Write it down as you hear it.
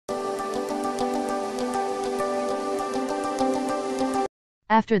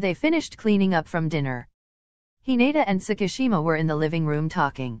After they finished cleaning up from dinner, Hinata and Tsukishima were in the living room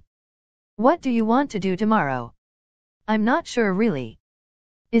talking. What do you want to do tomorrow? I'm not sure really.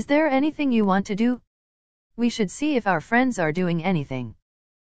 Is there anything you want to do? We should see if our friends are doing anything.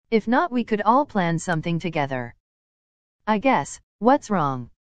 If not, we could all plan something together. I guess, what's wrong?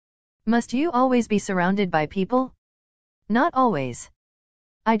 Must you always be surrounded by people? Not always.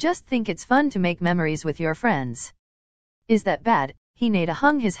 I just think it's fun to make memories with your friends. Is that bad? Hinata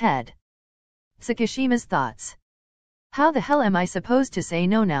hung his head. Tsukishima's thoughts. How the hell am I supposed to say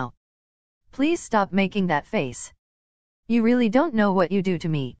no now? Please stop making that face. You really don't know what you do to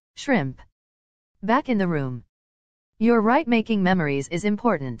me, shrimp. Back in the room. You're right, making memories is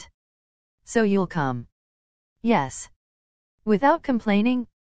important. So you'll come? Yes. Without complaining?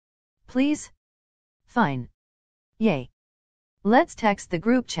 Please? Fine. Yay. Let's text the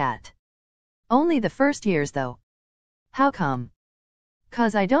group chat. Only the first years though. How come?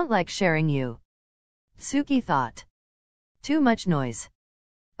 'Cause I don't like sharing you. Tsuki thought. Too much noise.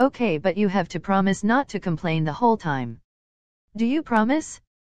 Okay, but you have to promise not to complain the whole time. Do you promise?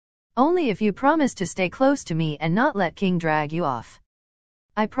 Only if you promise to stay close to me and not let King drag you off.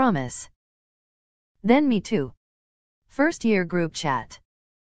 I promise. Then me too. First year group chat.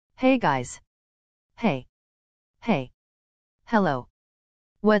 Hey guys. Hey. Hey. Hello.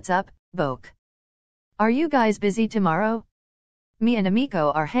 What's up, Boke? Are you guys busy tomorrow? Me and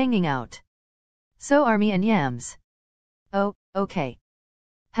Amiko are hanging out. So are me and Yams. Oh, okay.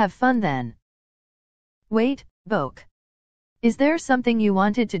 Have fun then. Wait, Boke. Is there something you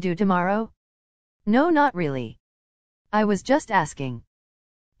wanted to do tomorrow? No, not really. I was just asking.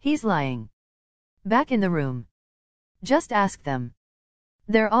 He's lying. Back in the room. Just ask them.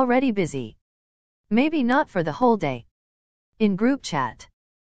 They're already busy. Maybe not for the whole day. In group chat.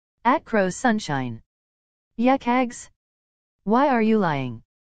 At Crow's Sunshine. Yeah, Kags? Why are you lying?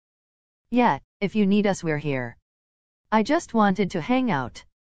 Yeah, if you need us, we're here. I just wanted to hang out.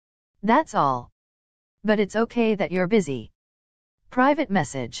 That's all. But it's okay that you're busy. Private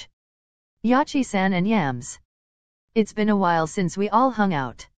message. Yachi-san and Yams. It's been a while since we all hung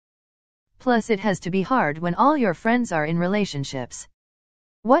out. Plus it has to be hard when all your friends are in relationships.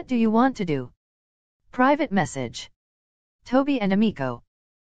 What do you want to do? Private message. Toby and Amiko.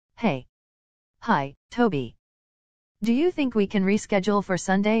 Hey. Hi, Toby. Do you think we can reschedule for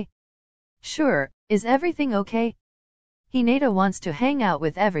Sunday? Sure, is everything okay? Hinata wants to hang out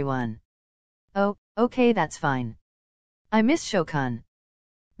with everyone. Oh, okay, that's fine. I miss Shokan.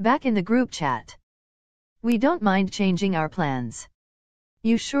 Back in the group chat. We don't mind changing our plans.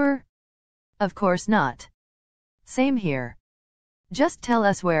 You sure? Of course not. Same here. Just tell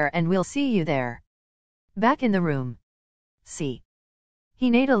us where and we'll see you there. Back in the room. See.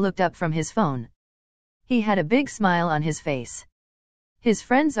 Hinata looked up from his phone. He had a big smile on his face. His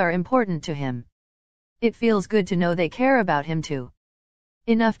friends are important to him. It feels good to know they care about him too.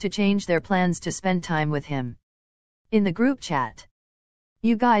 Enough to change their plans to spend time with him. In the group chat.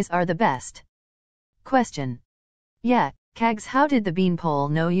 You guys are the best. Question. Yeah, Kags, how did the beanpole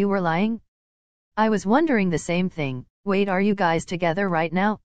know you were lying? I was wondering the same thing. Wait, are you guys together right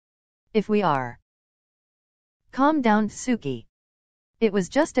now? If we are. Calm down, Tsuki. It was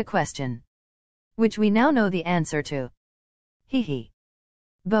just a question. Which we now know the answer to. Hee hee.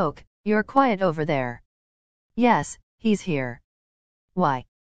 Boke, you're quiet over there. Yes, he's here. Why?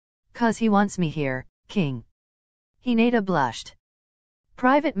 'Cause he wants me here, King. Hinata blushed.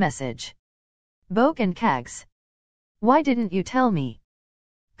 Private message. Boke and Kags. Why didn't you tell me?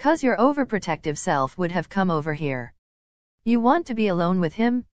 'Cause your overprotective self would have come over here. You want to be alone with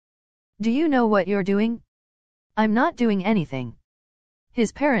him? Do you know what you're doing? I'm not doing anything.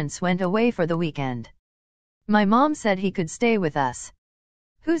 His parents went away for the weekend. My mom said he could stay with us.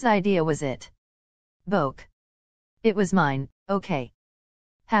 Whose idea was it? Boke. It was mine, okay.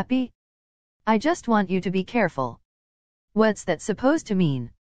 Happy? I just want you to be careful. What's that supposed to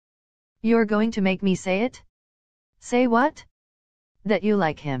mean? You're going to make me say it? Say what? That you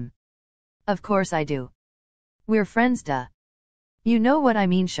like him. Of course I do. We're friends, duh. You know what I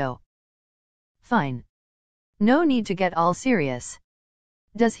mean, show. Fine. No need to get all serious.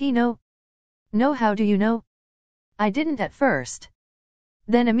 Does he know? No, how do you know? I didn't at first.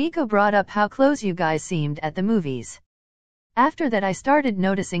 Then Amiko brought up how close you guys seemed at the movies. After that I started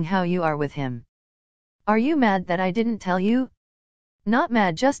noticing how you are with him. Are you mad that I didn't tell you? Not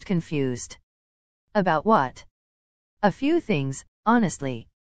mad, just confused. About what? A few things, honestly.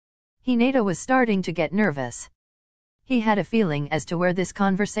 Hinata was starting to get nervous. He had a feeling as to where this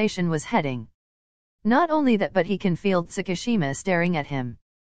conversation was heading. Not only that, but he can feel Tsukishima staring at him.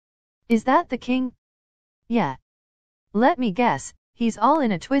 Is that the king? Yeah. Let me guess, He's all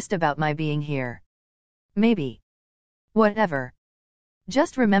in a twist about my being here. Maybe. Whatever.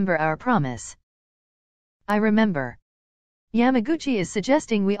 Just remember our promise. I remember. Yamaguchi is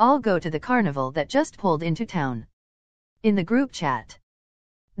suggesting we all go to the carnival that just pulled into town. In the group chat.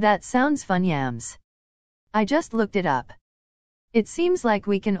 That sounds fun, Yams. I just looked it up. It seems like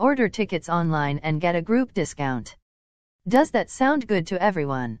we can order tickets online and get a group discount. Does that sound good to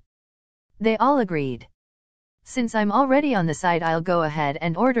everyone? They all agreed. Since I'm already on the site, I'll go ahead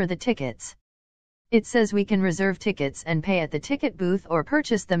and order the tickets. It says we can reserve tickets and pay at the ticket booth or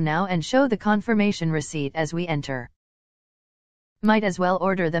purchase them now and show the confirmation receipt as we enter. Might as well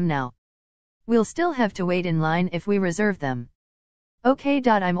order them now. We'll still have to wait in line if we reserve them. Okay.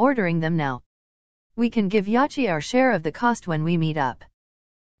 I'm ordering them now. We can give Yachi our share of the cost when we meet up.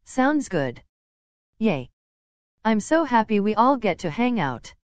 Sounds good. Yay. I'm so happy we all get to hang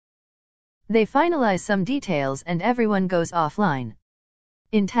out. They finalize some details and everyone goes offline.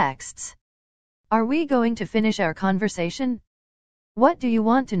 In texts. Are we going to finish our conversation? What do you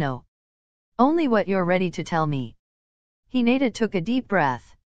want to know? Only what you're ready to tell me. Hinata took a deep breath.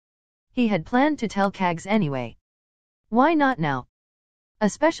 He had planned to tell Kags anyway. Why not now?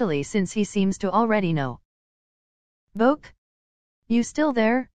 Especially since he seems to already know. Boke? You still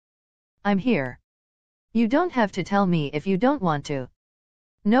there? I'm here. You don't have to tell me if you don't want to.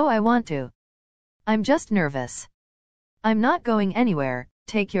 No, I want to. I'm just nervous. I'm not going anywhere,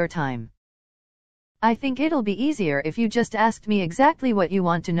 take your time. I think it'll be easier if you just asked me exactly what you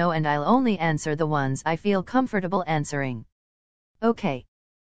want to know and I'll only answer the ones I feel comfortable answering. Okay.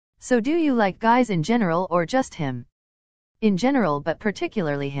 So do you like guys in general or just him? In general, but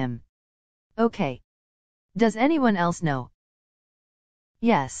particularly him. Okay. Does anyone else know?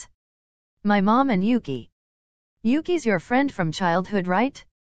 Yes. My mom and Yuki. Yuki's your friend from childhood, right?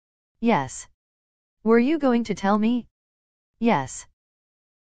 Yes. Were you going to tell me? Yes.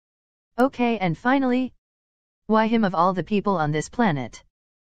 Okay, and finally? Why him of all the people on this planet?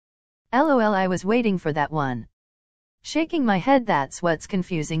 LOL, I was waiting for that one. Shaking my head, that's what's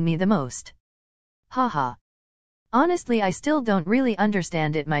confusing me the most. Haha. Honestly, I still don't really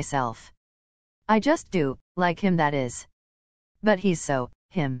understand it myself. I just do, like him, that is. But he's so,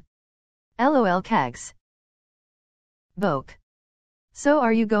 him. LOL, Kags. Boke. So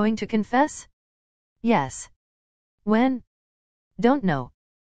are you going to confess? Yes. When? Don't know.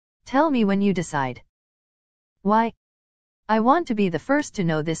 Tell me when you decide. Why? I want to be the first to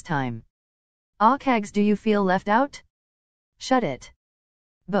know this time. Ah, Kags, do you feel left out? Shut it.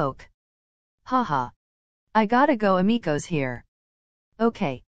 Boke. Haha. I gotta go, Amiko's here.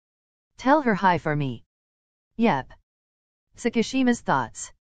 Okay. Tell her hi for me. Yep. Tsukishima's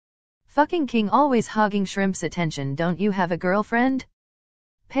thoughts. Fucking king, always hogging Shrimp's attention. Don't you have a girlfriend?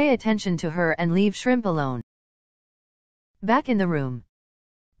 Pay attention to her and leave Shrimp alone. Back in the room.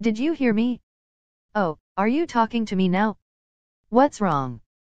 Did you hear me? Oh, are you talking to me now? What's wrong?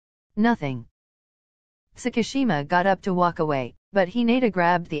 Nothing. Tsukishima got up to walk away, but Hinata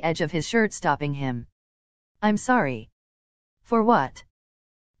grabbed the edge of his shirt, stopping him. I'm sorry. For what?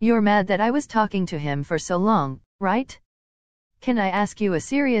 You're mad that I was talking to him for so long, right? Can I ask you a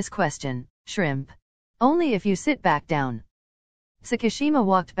serious question, Shrimp? Only if you sit back down. Tsukishima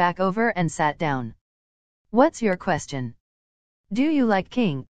walked back over and sat down. What's your question? Do you like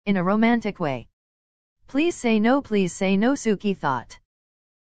King, in a romantic way? Please say no, Suki thought.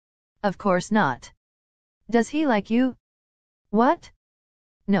 Of course not. Does he like you? What?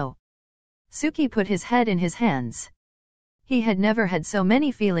 No. Suki put his head in his hands. He had never had so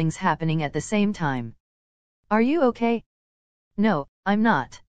many feelings happening at the same time. Are you okay? No, I'm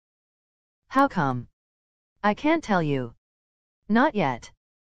not. How come? I can't tell you. Not yet.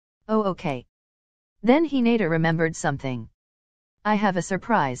 Oh, okay. Then Hinata remembered something. I have a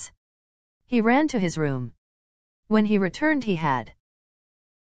surprise. He ran to his room. When he returned, he had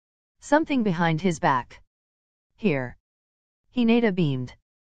something behind his back. Here. Hinata beamed.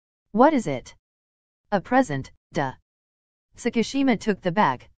 What is it? A present, duh. Tsukishima took the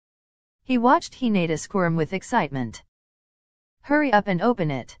bag. He watched Hinata squirm with excitement. Hurry up and open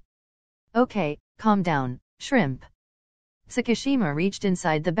it. Okay, calm down, Shrimp. Tsukishima reached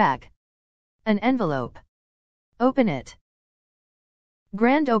inside the bag. An envelope. Open it.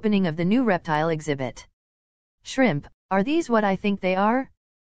 Grand opening of the new reptile exhibit. Shrimp, are these what I think they are?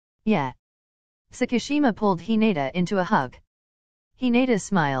 Yeah. Tsukishima pulled Hinata into a hug. Hinata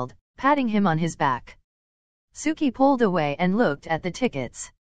smiled, patting him on his back. Suki pulled away and looked at the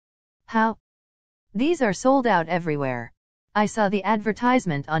tickets. How? These are sold out everywhere. I saw the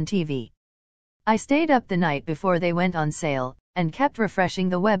advertisement on TV. I stayed up the night before they went on sale, and kept refreshing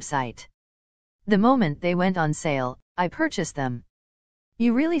the website. The moment they went on sale, I purchased them.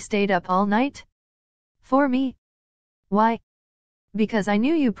 You really stayed up all night? For me? Why? Because I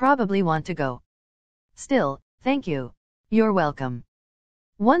knew you probably want to go. Still, thank you. You're welcome.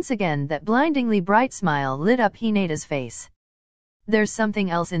 Once again that blindingly bright smile lit up Hineda's face. There's something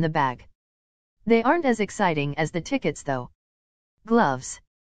else in the bag. They aren't as exciting as the tickets though. Gloves.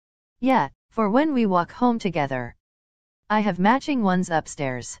 Yeah, for when we walk home together. I have matching ones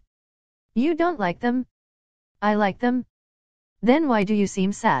upstairs. You don't like them? I like them. Then why do you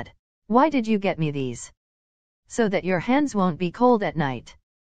seem sad? Why did you get me these? So that your hands won't be cold at night.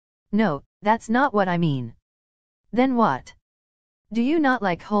 No, that's not what I mean. Then what? Do you not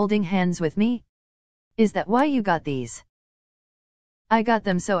like holding hands with me? Is that why you got these? I got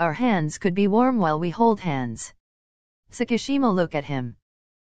them so our hands could be warm while we hold hands. Tsukishima looked at him.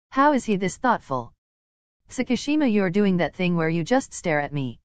 How is he this thoughtful? Tsukishima, you're doing that thing where you just stare at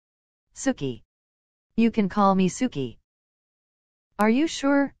me. Suki. You can call me Suki. Are you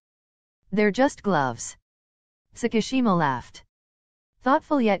sure? They're just gloves. Tsukishima laughed.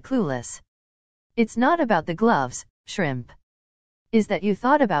 Thoughtful yet clueless. It's not about the gloves, shrimp. Is that you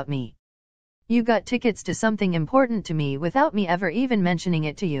thought about me? You got tickets to something important to me without me ever even mentioning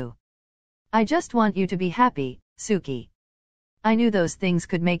it to you. I just want you to be happy, Suki. I knew those things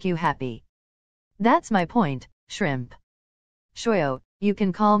could make you happy. That's my point, shrimp. Shoyo, you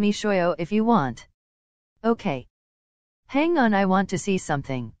can call me Shoyo if you want. Okay. Hang on, I want to see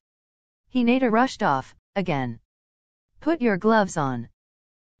something. Hineda rushed off, again. Put your gloves on.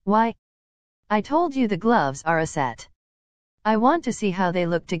 Why? I told you the gloves are a set. I want to see how they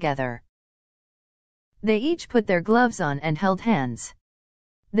look together. They each put their gloves on and held hands.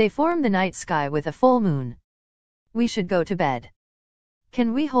 They formed the night sky with a full moon. We should go to bed.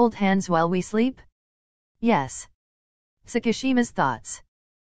 Can we hold hands while we sleep? Yes. Tsukishima's thoughts.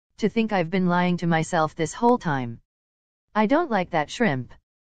 To think I've been lying to myself this whole time. I don't like that shrimp.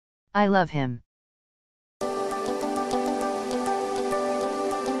 I love him.